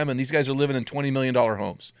Sirius XM, and these guys are living in $20 million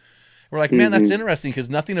homes. We're like, man, that's interesting, because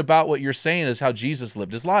nothing about what you're saying is how Jesus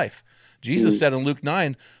lived his life. Jesus said in Luke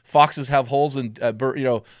 9, foxes have holes and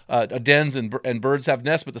dens, and birds have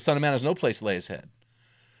nests, but the Son of Man has no place to lay his head.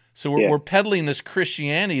 So we're peddling this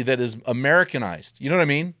Christianity that is Americanized. You know what I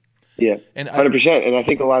mean? Yeah, and 100%. And I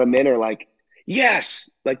think a lot of men are like, yes,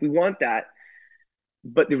 like we want that.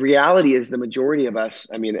 But the reality is the majority of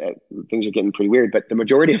us, I mean, things are getting pretty weird, but the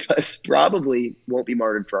majority of us probably won't be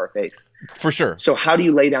martyred for our faith. For sure. So how do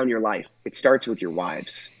you lay down your life? It starts with your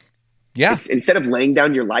wives. Yeah. Instead of laying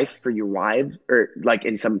down your life for your wife, or like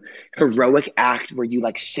in some heroic act where you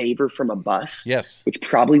like save her from a bus, yes, which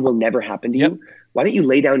probably will never happen to you, why don't you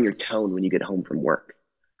lay down your tone when you get home from work?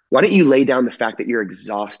 Why don't you lay down the fact that you're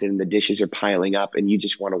exhausted and the dishes are piling up and you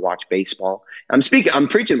just want to watch baseball? I'm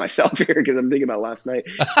preaching myself here because I'm thinking about last night.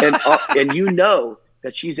 And you know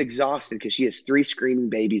that she's exhausted because she has 3 screaming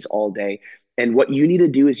babies all day. And what you need to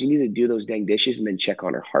do is you need to do those dang dishes and then check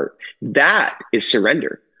on her heart. That is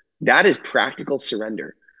surrender. That is practical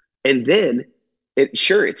surrender. And then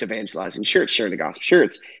it's evangelizing. Sure, it's sharing the gospel. Sure,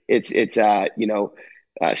 it's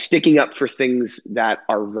sticking up for things that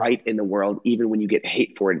are right in the world, even when you get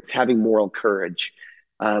hate for it. It's having moral courage.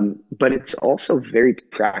 But it's also very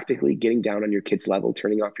practically getting down on your kid's level,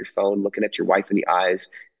 turning off your phone, looking at your wife in the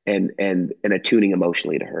eyes, and attuning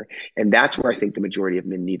emotionally to her. And that's where I think the majority of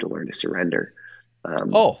men need to learn to surrender.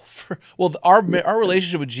 Our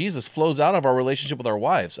relationship with Jesus flows out of our relationship with our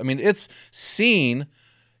wives. I mean, it's seen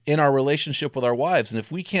in our relationship with our wives. And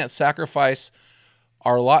if we can't sacrifice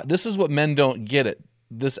our lot, this is what men don't get it.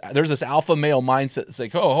 There's this alpha male mindset. It's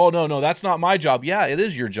like, oh, no, that's not my job. Yeah, it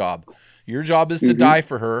is your job. Your job is to die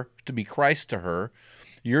for her, to be Christ to her.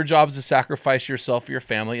 Your job is to sacrifice yourself for your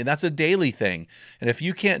family, and that's a daily thing. And if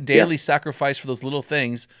you can't daily sacrifice for those little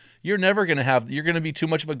things, you're never going to you're going to be too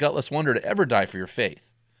much of a gutless wonder to ever die for your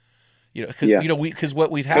faith. Because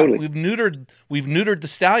what we've had, we've neutered the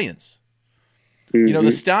stallions.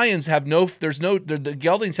 The stallions have the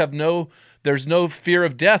geldings have there's no fear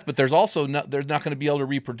of death, but there's also they're not going to be able to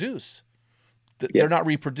reproduce. They're not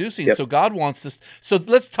reproducing. So God wants this. So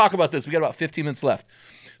let's talk about this. We got about 15 minutes left.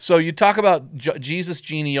 So you talk about Jesus'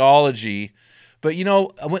 genealogy, but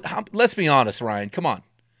let's be honest, Ryan. Come on,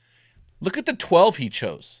 look at the 12 he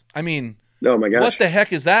chose. I mean, oh my gosh, what the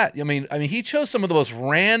heck is that? I mean, he chose some of the most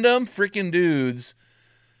random freaking dudes.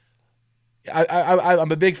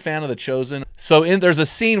 I'm a big fan of The Chosen. So there's a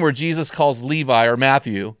scene where Jesus calls Levi or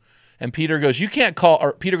Matthew, and Peter goes, "You can't call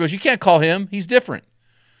him. He's different."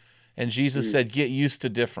 And Jesus said, "Get used to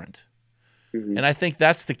different." And I think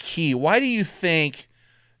that's the key. Why do you think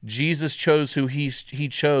Jesus chose who he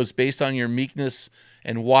chose based on your meekness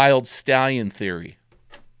and wild stallion theory?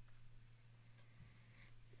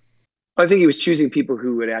 I think he was choosing people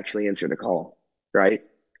who would actually answer the call, right?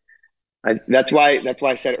 That's why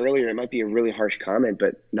I said earlier, it might be a really harsh comment,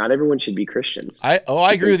 but not everyone should be Christians. I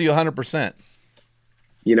agree with you 100%.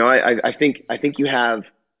 I think you have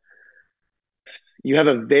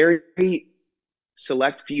a very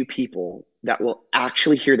select few people that will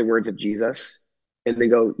actually hear the words of Jesus and they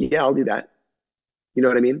go, yeah, I'll do that. You know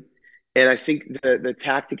what I mean? And I think the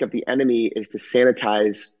tactic of the enemy is to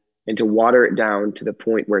sanitize and to water it down to the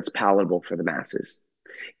point where it's palatable for the masses.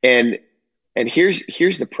 And here's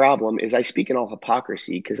the problem is I speak in all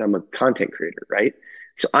hypocrisy because I'm a content creator, right?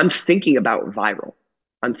 So I'm thinking about viral.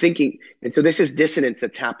 And so this is dissonance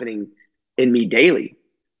that's happening in me daily.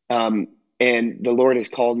 And the Lord has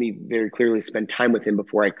called me very clearly to spend time with him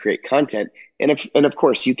before I create content. And of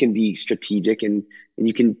course you can be strategic and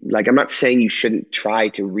you can, like, I'm not saying you shouldn't try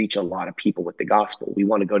to reach a lot of people with the gospel. We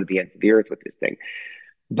want to go to the ends of the earth with this thing.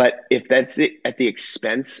 But if that's at the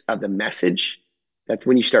expense of the message, that's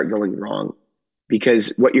when you start going wrong.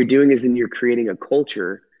 Because what you're doing is then you're creating a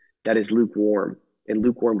culture that is lukewarm, and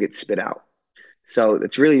lukewarm gets spit out. So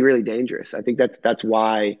it's really, really dangerous. I think that's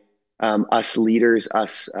why us leaders,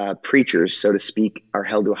 us preachers, so to speak, are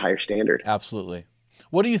held to a higher standard. Absolutely.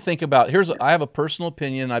 What do you think about, I have a personal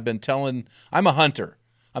opinion. I'm a hunter.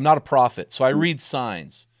 I'm not a prophet. So I read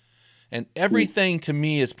signs and everything to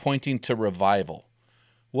me is pointing to revival.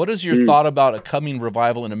 What is your thought about a coming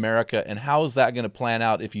revival in America, and how is that going to plan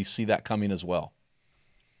out if you see that coming as well?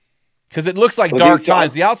 Because it looks like dark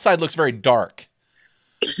times. The outside looks very dark.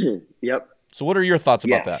 Yep. So what are your thoughts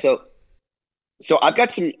about that? So I've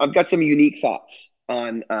got some unique thoughts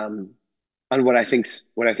on what I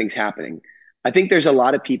think's happening. I think there's a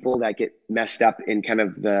lot of people that get messed up in kind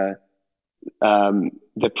of the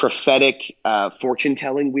prophetic fortune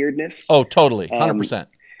telling weirdness. Oh, totally, 100%.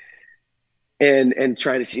 And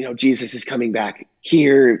trying to see, Jesus is coming back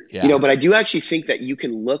here, but I do actually think that you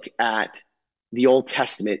can look at the Old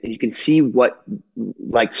Testament and you can see what,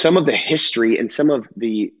 like, some of the history and some of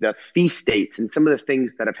the feast dates and some of the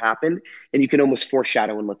things that have happened, and you can almost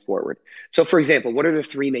foreshadow and look forward. So for example, what are the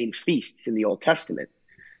three main feasts in the Old Testament?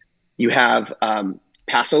 You have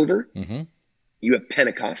Passover, you have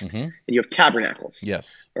Pentecost, and you have Tabernacles.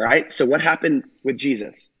 Yes. All right. So what happened with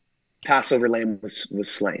Jesus? Passover lamb was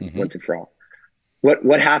slain once and for all.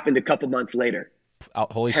 What happened a couple months later?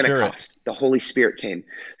 Holy Pentecost. Spirit. The Holy Spirit came.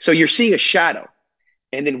 So you're seeing a shadow.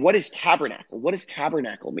 And then what is tabernacle? What does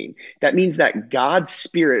tabernacle mean? That means that God's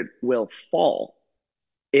Spirit will fall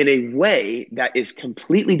in a way that is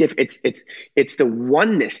completely different. It's the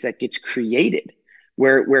oneness that gets created,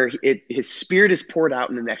 where his Spirit is poured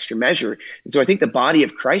out in an extra measure. And so I think the body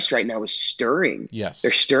of Christ right now is stirring. Yes.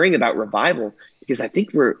 They're stirring about revival, because I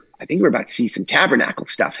think we're about to see some tabernacle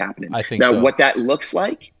stuff happening. I think now, so. what that looks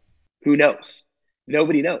like, who knows?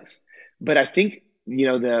 Nobody knows. But I think,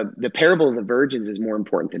 the parable of the virgins is more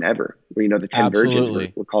important than ever. Where, the 10 virgins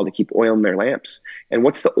were called to keep oil in their lamps. And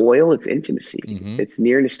what's the oil? It's intimacy. It's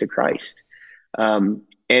nearness to Christ. And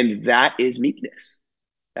that is meekness.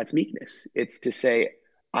 That's meekness. It's to say,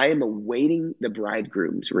 I am awaiting the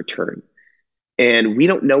bridegroom's return. And we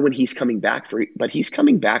don't know when he's coming back but he's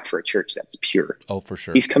coming back for a church that's pure. Oh, for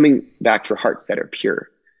sure. He's coming back for hearts that are pure.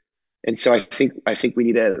 And so I think we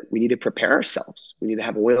need to prepare ourselves. We need to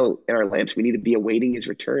have oil in our lamps. We need to be awaiting his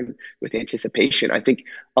return with anticipation. I think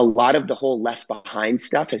a lot of the whole Left Behind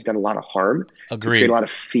stuff has done a lot of harm. Agreed. Create a lot of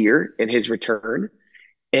fear in his return.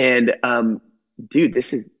 And dude,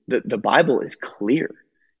 this is the Bible is clear.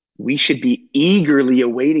 We should be eagerly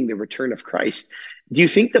awaiting the return of Christ. Do you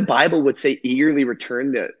think the Bible would say eagerly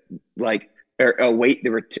return the like or await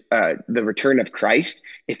the return of Christ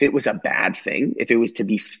if it was a bad thing, if it was to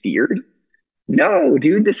be feared? No,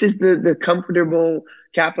 dude, this is the comfortable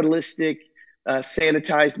capitalistic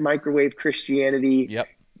sanitized microwave Christianity Yep.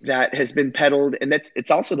 that has been peddled, and that's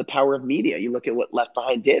it's also the power of media. You look at what Left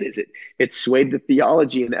Behind did; is it swayed the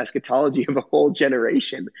theology and eschatology of a whole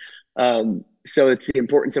generation. So it's the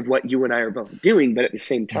importance of what you and I are both doing, but at the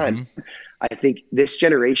same time, Mm-hmm. I think this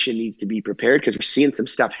generation needs to be prepared because we're seeing some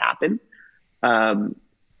stuff happen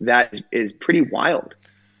that is pretty wild.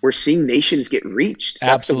 We're seeing nations get reached.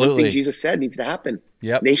 That's the one thing Absolutely. Jesus said needs to happen.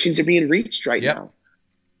 Yep. Nations are being reached right Yep. now.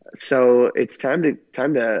 So it's time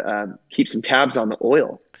to keep some tabs on the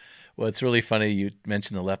oil. Well, it's really funny you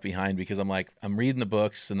mentioned the Left Behind because I'm reading the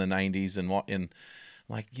books in the '90s and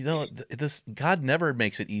like, this God never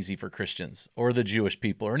makes it easy for Christians or the Jewish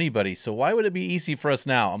people or anybody. So why would it be easy for us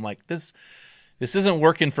now? I'm like, this isn't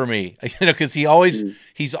working for me, because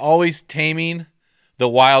he's always taming the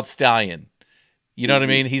wild stallion. You know what I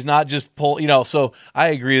mean? He's not just so I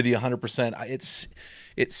agree with you 100%.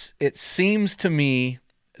 It seems to me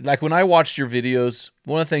like when I watched your videos,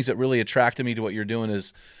 one of the things that really attracted me to what you're doing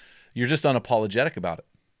is you're just unapologetic about it.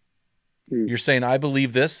 You're saying, I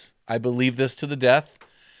believe this to the death.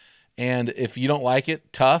 And if you don't like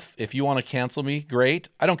it, tough. If you want to cancel me, great.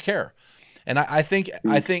 I don't care. And I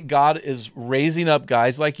think God is raising up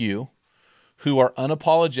guys like you who are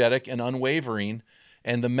unapologetic and unwavering.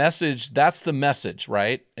 And that's the message,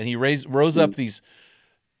 right? And he rose up these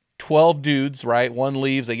 12 dudes, right? One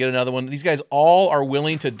leaves, they get another one. These guys all are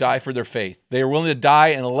willing to die for their faith. They are willing to die,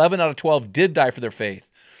 and 11 out of 12 did die for their faith.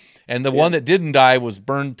 And the one that didn't die was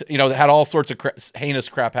burned, had all sorts of heinous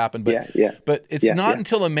crap happen. But it's not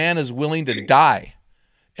until a man is willing to die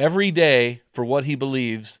every day for what he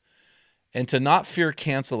believes and to not fear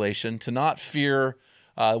cancellation, to not fear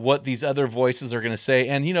what these other voices are going to say.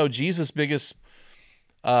 And, Jesus' biggest,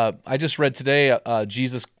 I just read today,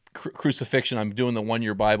 Jesus' crucifixion. I'm doing the 1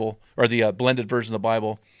 year Bible or the blended version of the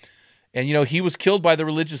Bible. And, he was killed by the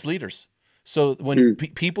religious leaders. So when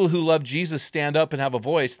people who love Jesus stand up and have a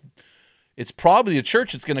voice, it's probably the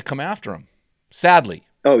church that's going to come after him. Sadly.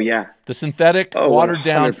 Oh yeah. The synthetic, watered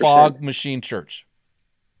down 100%. Fog machine church.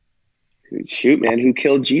 Shoot, man, who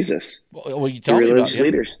killed Jesus? Well, you tell me about religious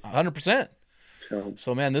leaders. 100%.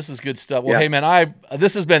 So man, this is good stuff. Well, hey man,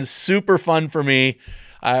 this has been super fun for me.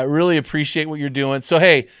 I really appreciate what you're doing. So,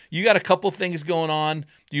 hey, you got a couple things going on.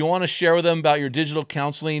 Do you want to share with them about your digital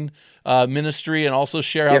counseling ministry and also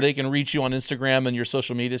share how they can reach you on Instagram and your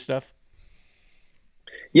social media stuff?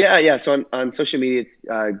 Yeah. So on social media, it's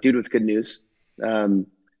Dude with Good News. And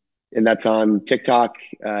that's on TikTok,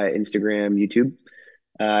 Instagram, YouTube.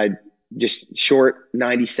 Just short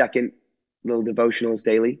 90-second little devotionals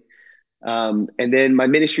daily. And then my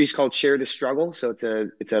ministry is called Share the Struggle. So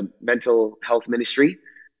it's a mental health ministry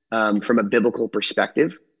from a biblical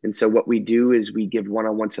perspective. And so what we do is we give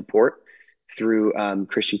one-on-one support through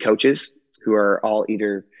Christian coaches who are all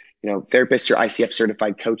either therapists or ICF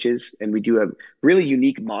certified coaches. And we do a really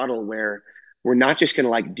unique model where we're not just going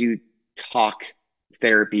to like do talk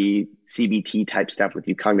therapy, CBT type stuff with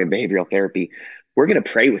you, cognitive behavioral therapy. We're going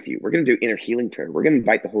to pray with you. We're going to do inner healing prayer. We're going to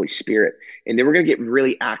invite the Holy Spirit. And then we're going to get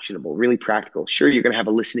really actionable, really practical. Sure, you're going to have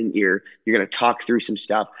a listening ear. You're going to talk through some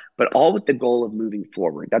stuff, but all with the goal of moving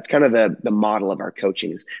forward. That's kind of the model of our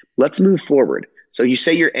coaching is let's move forward. So you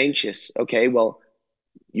say you're anxious. Okay, well,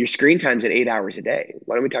 your screen time's at 8 hours a day.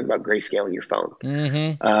 Why don't we talk about grayscaling your phone?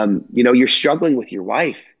 You're struggling with your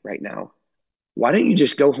wife right now. Why don't you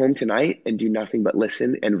just go home tonight and do nothing but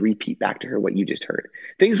listen and repeat back to her what you just heard?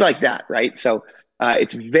 Things like that, right? So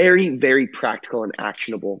it's very, very practical and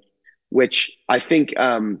actionable, which I think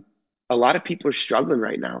a lot of people are struggling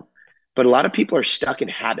right now, but a lot of people are stuck in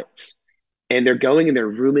habits and they're going and they're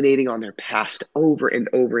ruminating on their past over and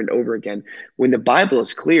over and over again. When the Bible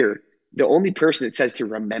is clear, the only person it says to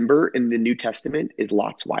remember in the New Testament is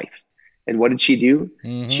Lot's wife. And what did she do?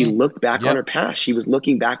 She looked back on her past. She was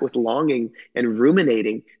looking back with longing and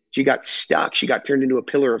ruminating. She got stuck. She got turned into a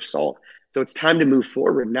pillar of salt. So it's time to move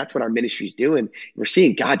forward. And that's what our ministry is doing. We're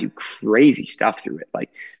seeing God do crazy stuff through it. Like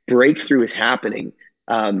breakthrough is happening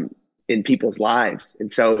in people's lives.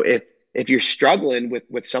 And so if you're struggling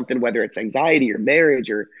with something, whether it's anxiety or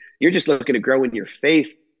marriage, or you're just looking to grow in your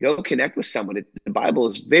faith, go connect with someone. The Bible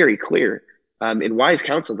is very clear. In wise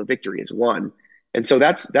counsel, the victory is won. And so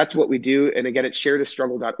that's what we do. And again, it's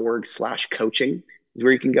sharethestruggle.org/coaching is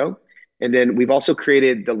where you can go. And then we've also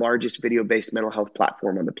created the largest video-based mental health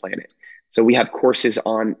platform on the planet. So we have courses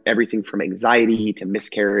on everything from anxiety to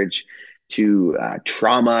miscarriage to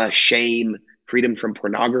trauma, shame, freedom from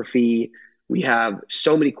pornography. We have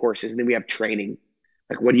so many courses, and then we have training.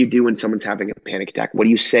 Like, what do you do when someone's having a panic attack? What do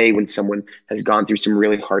you say when someone has gone through some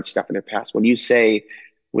really hard stuff in their past? What do you say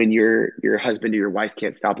when your husband or your wife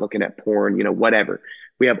can't stop looking at porn? You know, whatever.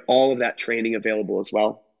 We have all of that training available as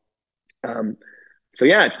well. So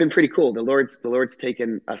yeah, it's been pretty cool. The Lord's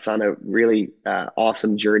taken us on a really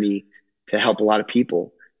awesome journey to help a lot of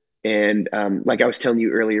people. And like I was telling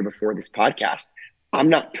you earlier before this podcast, I'm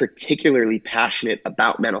not particularly passionate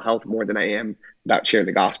about mental health more than I am about sharing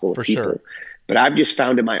the gospel with people. Sure. But I've just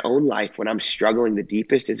found in my own life, when I'm struggling the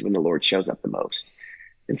deepest is when the Lord shows up the most.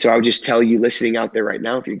 And so I would just tell you listening out there right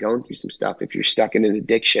now, if you're going through some stuff, if you're stuck in an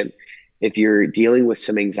addiction, if you're dealing with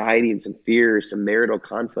some anxiety and some fear, some marital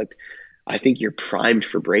conflict, I think you're primed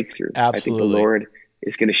for breakthrough. Absolutely. I think the Lord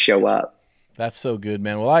is going to show up. That's so good,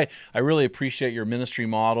 man. Well, I really appreciate your ministry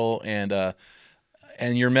model and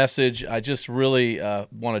your message. I just really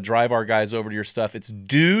want to drive our guys over to your stuff. It's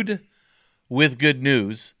Dude with Good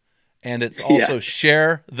News, and it's also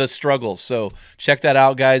Share the Struggles. So check that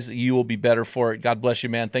out, guys. You will be better for it. God bless you,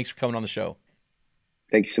 man. Thanks for coming on the show.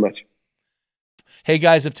 Thank you so much. Hey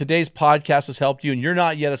guys, if today's podcast has helped you and you're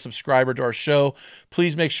not yet a subscriber to our show,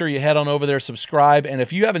 please make sure you head on over there, subscribe. And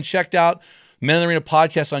if you haven't checked out Men in the Arena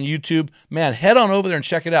podcast on YouTube, man, head on over there and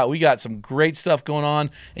check it out. We got some great stuff going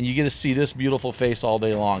on, and you get to see this beautiful face all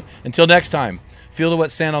day long. Until next time, feel the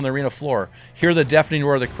wet sand on the arena floor, hear the deafening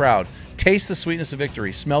roar of the crowd, taste the sweetness of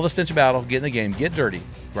victory, smell the stench of battle, get in the game, get dirty,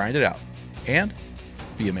 grind it out, and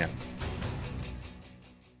be a man.